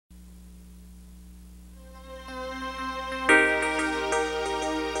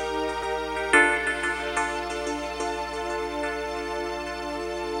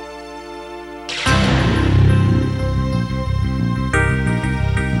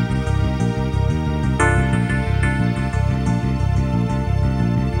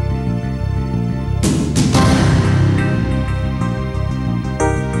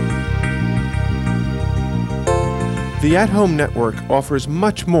The at-home network offers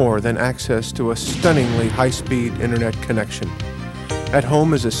much more than access to a stunningly high-speed internet connection. At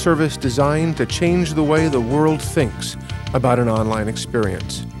Home is a service designed to change the way the world thinks about an online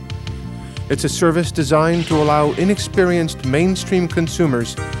experience. It's a service designed to allow inexperienced mainstream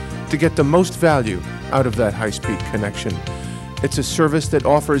consumers to get the most value out of that high-speed connection. It's a service that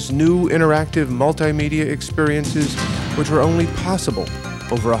offers new interactive multimedia experiences which are only possible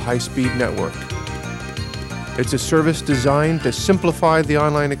over a high-speed network. It's a service designed to simplify the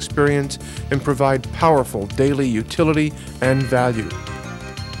online experience and provide powerful daily utility and value.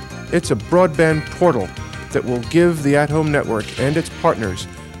 It's a broadband portal that will give the at-home network and its partners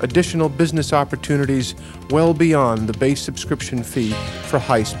additional business opportunities well beyond the base subscription fee for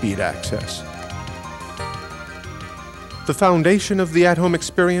high-speed access. The foundation of the at-home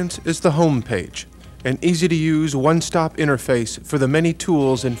experience is the home page, an easy-to-use one-stop interface for the many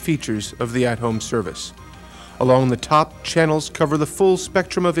tools and features of the at-home service. Along the top, channels cover the full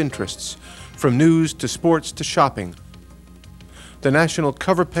spectrum of interests, from news to sports to shopping. The national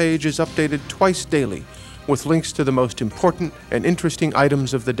cover page is updated twice daily with links to the most important and interesting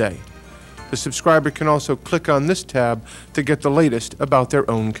items of the day. The subscriber can also click on this tab to get the latest about their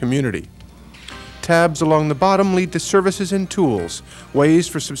own community. Tabs along the bottom lead to services and tools, ways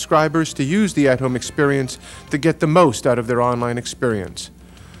for subscribers to use the at-home experience to get the most out of their online experience.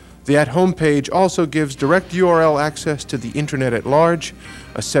 The at-home page also gives direct URL access to the internet at large,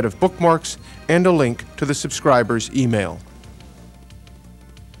 a set of bookmarks, and a link to the subscriber's email.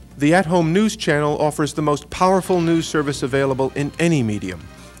 The at-home news channel offers the most powerful news service available in any medium,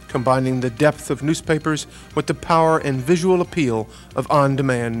 combining the depth of newspapers with the power and visual appeal of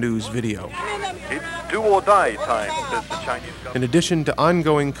on-demand news video. It's do or die time, says the Chinese government. In addition to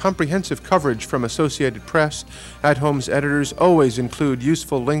ongoing comprehensive coverage from Associated Press, At Home's editors always include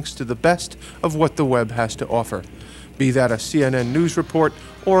useful links to the best of what the web has to offer, be that a CNN news report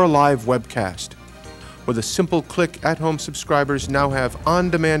or a live webcast. With a simple click, At Home subscribers now have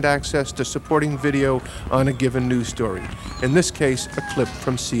on-demand access to supporting video on a given news story, in this case, a clip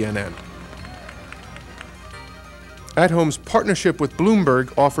from CNN. At Home's partnership with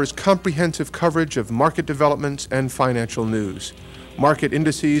Bloomberg offers comprehensive coverage of market developments and financial news. Market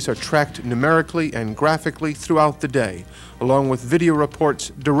indices are tracked numerically and graphically throughout the day, along with video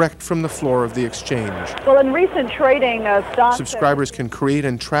reports direct from the floor of the exchange. Well, in recent trading, stocks... Subscribers can create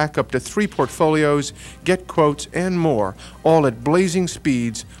and track up to 3 portfolios, get quotes, and more, all at blazing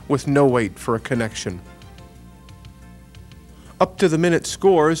speeds with no wait for a connection. Up-to-the-minute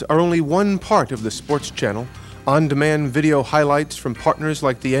scores are only one part of the sports channel. On-demand video highlights from partners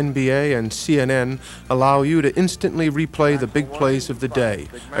like the NBA and CNN allow you to instantly replay the big plays of the day,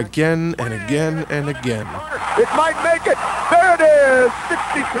 again and again and again. It might make it! There it is!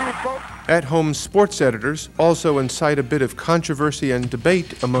 62 votes! At Home sports editors also incite a bit of controversy and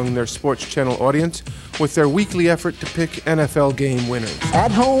debate among their sports channel audience with their weekly effort to pick NFL game winners.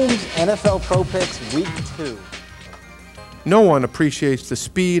 At Home's NFL Pro Picks Week 2. No one appreciates the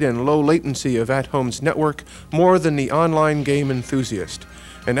speed and low latency of At Home's network more than the online game enthusiast.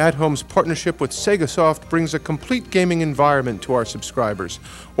 And At Home's partnership with SegaSoft brings a complete gaming environment to our subscribers,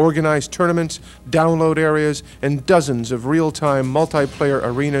 organized tournaments, download areas, and dozens of real-time multiplayer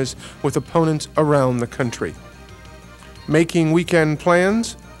arenas with opponents around the country. Making weekend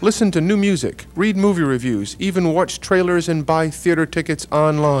plans? Listen to new music, read movie reviews, even watch trailers and buy theater tickets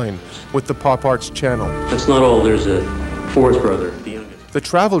online with the Pop Arts channel. That's not all. There's a fourth brother, the youngest. The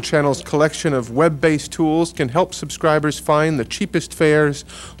Travel Channel's collection of web-based tools can help subscribers find the cheapest fares,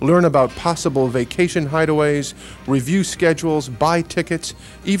 learn about possible vacation hideaways, review schedules, buy tickets,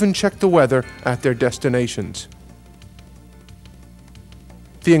 even check the weather at their destinations.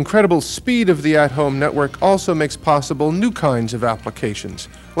 The incredible speed of the At Home network also makes possible new kinds of applications,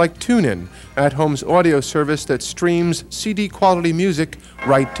 like TuneIn, At Home's audio service that streams CD-quality music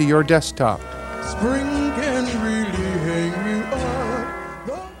right to your desktop. Spring can really hang you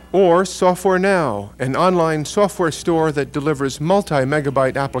up. Or Software Now, an online software store that delivers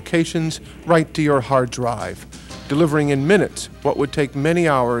multi-megabyte applications right to your hard drive, delivering in minutes what would take many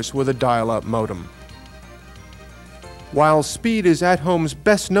hours with a dial-up modem. While speed is At Home's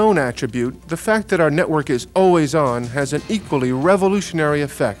best-known attribute, the fact that our network is always on has an equally revolutionary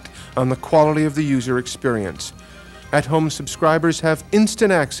effect on the quality of the user experience. At Home subscribers have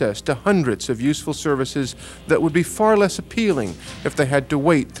instant access to hundreds of useful services that would be far less appealing if they had to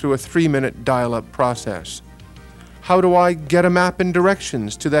wait through a 3-minute dial-up process. How do I get a map and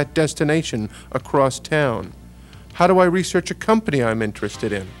directions to that destination across town? How do I research a company I'm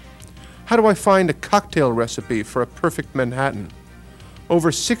interested in? How do I find a cocktail recipe for a perfect Manhattan?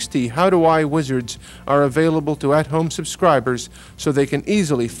 Over 60 How Do I wizards are available to at-home subscribers so they can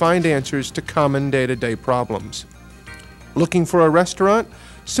easily find answers to common day-to-day problems. Looking for a restaurant?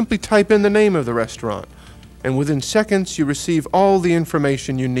 Simply type in the name of the restaurant, and within seconds you receive all the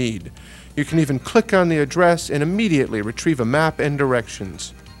information you need. You can even click on the address and immediately retrieve a map and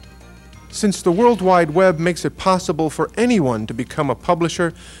directions. Since the World Wide Web makes it possible for anyone to become a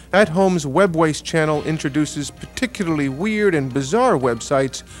publisher, At Home's Web Waste channel introduces particularly weird and bizarre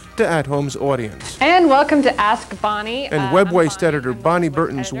websites to At Home's audience. And welcome to Ask Bonnie. And Web Waste editor Bonnie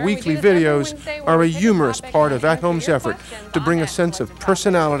Burton's weekly videos are a humorous part of At Home's effort to bring a sense of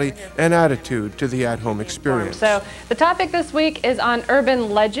personality and attitude to the At Home experience. So the topic this week is on urban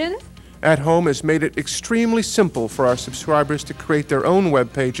legends. At Home has made it extremely simple for our subscribers to create their own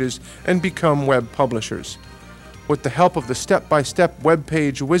web pages and become web publishers. With the help of the step-by-step web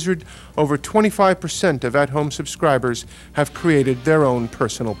page wizard, over 25% of At Home subscribers have created their own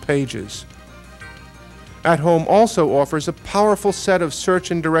personal pages. At Home also offers a powerful set of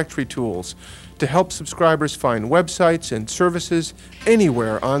search and directory tools to help subscribers find websites and services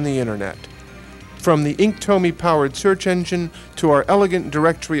anywhere on the internet. From the Inktomi-powered search engine to our elegant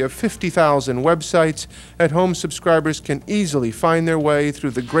directory of 50,000 websites, At Home subscribers can easily find their way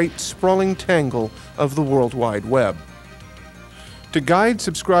through the great sprawling tangle of the World Wide Web. To guide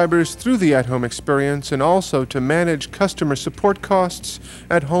subscribers through the At Home experience and also to manage customer support costs,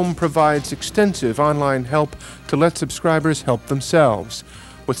 At Home provides extensive online help to let subscribers help themselves,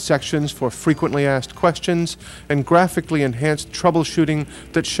 with sections for frequently asked questions and graphically enhanced troubleshooting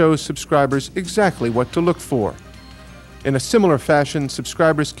that shows subscribers exactly what to look for. In a similar fashion,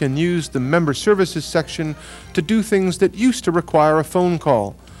 subscribers can use the Member Services section to do things that used to require a phone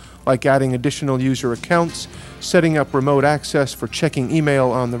call, like adding additional user accounts, setting up remote access for checking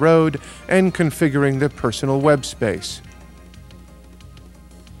email on the road, and configuring their personal web space.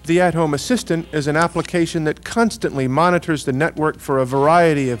 The At Home Assistant is an application that constantly monitors the network for a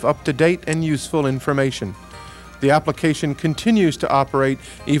variety of up-to-date and useful information. The application continues to operate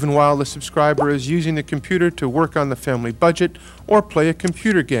even while the subscriber is using the computer to work on the family budget or play a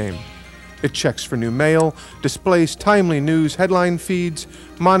computer game. It checks for new mail, displays timely news headline feeds,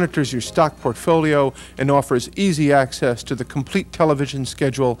 monitors your stock portfolio, and offers easy access to the complete television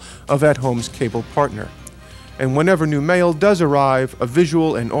schedule of At Home's cable partner. And whenever new mail does arrive, a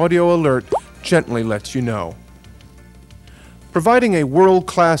visual and audio alert gently lets you know. Providing a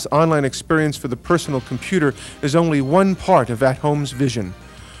world-class online experience for the personal computer is only one part of At Home's vision.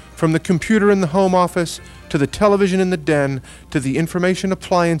 From the computer in the home office, to the television in the den, to the information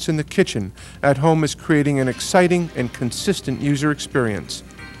appliance in the kitchen, At Home is creating an exciting and consistent user experience.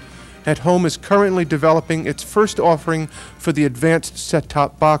 At Home is currently developing its first offering for the advanced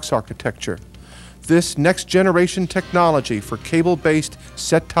set-top box architecture. This next-generation technology for cable-based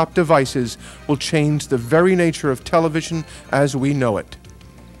set-top devices will change the very nature of television as we know it.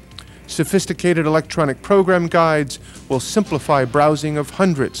 Sophisticated electronic program guides will simplify browsing of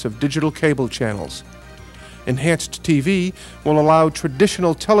hundreds of digital cable channels. Enhanced TV will allow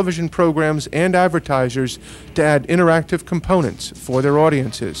traditional television programs and advertisers to add interactive components for their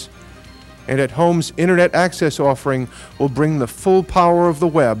audiences. And At Home's Internet Access offering will bring the full power of the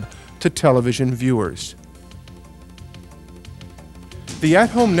web to television viewers. The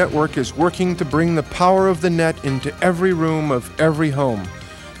At Home network is working to bring the power of the net into every room of every home,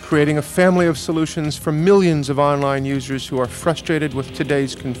 creating a family of solutions for millions of online users who are frustrated with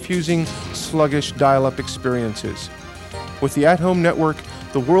today's confusing, sluggish dial-up experiences. With the At Home network,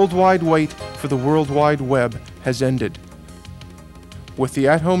 the worldwide wait for the World Wide Web has ended. With the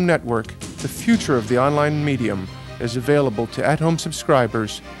At Home network, the future of the online medium is available to At Home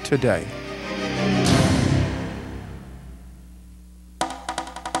subscribers today.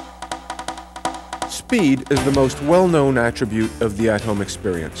 Speed is the most well-known attribute of the At Home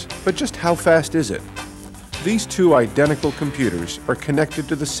experience, but just how fast is it? These two identical computers are connected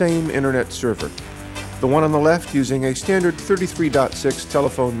to the same internet server, the one on the left using a standard 33.6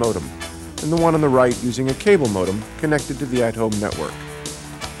 telephone modem, and the one on the right using a cable modem connected to the At Home network.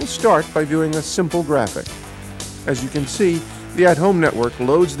 We'll start by viewing a simple graphic. As you can see, the At Home network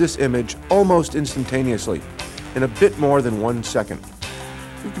loads this image almost instantaneously, in a bit more than 1 second.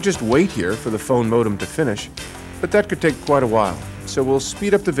 You could just wait here for the phone modem to finish, but that could take quite a while, so we'll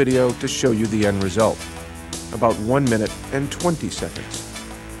speed up the video to show you the end result, about 1 minute and 20 seconds.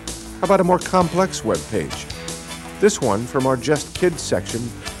 How about a more complex web page? This one, from our Just Kids section,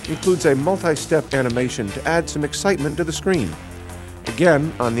 includes a multi-step animation to add some excitement to the screen.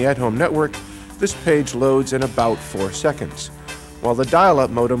 Again, on the At Home network, this page loads in about 4 seconds, while the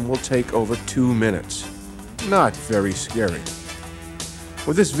dial-up modem will take over 2 minutes. Not very scary.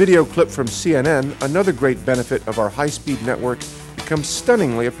 With this video clip from CNN, another great benefit of our high-speed network becomes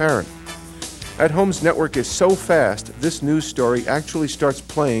stunningly apparent. At Home's network is so fast, this news story actually starts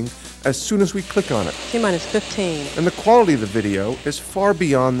playing as soon as we click on it. T-minus 15. And the quality of the video is far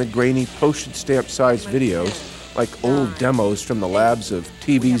beyond the grainy postage stamp-sized videos, like old demos from the labs of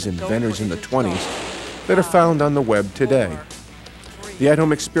TV's inventors in the 20s, that are found on the web today. The At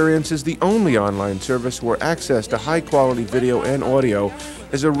Home experience is the only online service where access to high-quality video and audio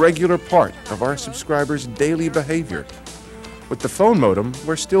is a regular part of our subscribers' daily behavior. With the phone modem,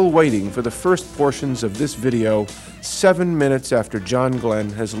 we're still waiting for the first portions of this video 7 minutes after John Glenn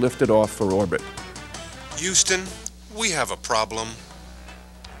has lifted off for orbit. Houston, we have a problem.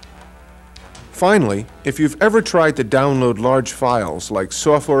 Finally, if you've ever tried to download large files like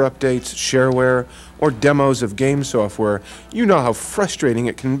software updates, shareware, or demos of game software, you know how frustrating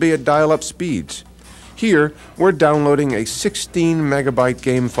it can be at dial-up speeds. Here, we're downloading a 16 megabyte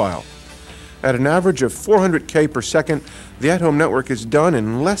game file. At an average of 400K per second, the At Home network is done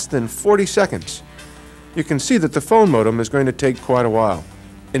in less than 40 seconds. You can see that the phone modem is going to take quite a while.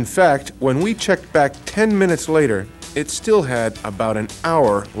 In fact, when we checked back 10 minutes later, it still had about an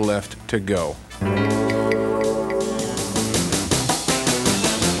hour left to go.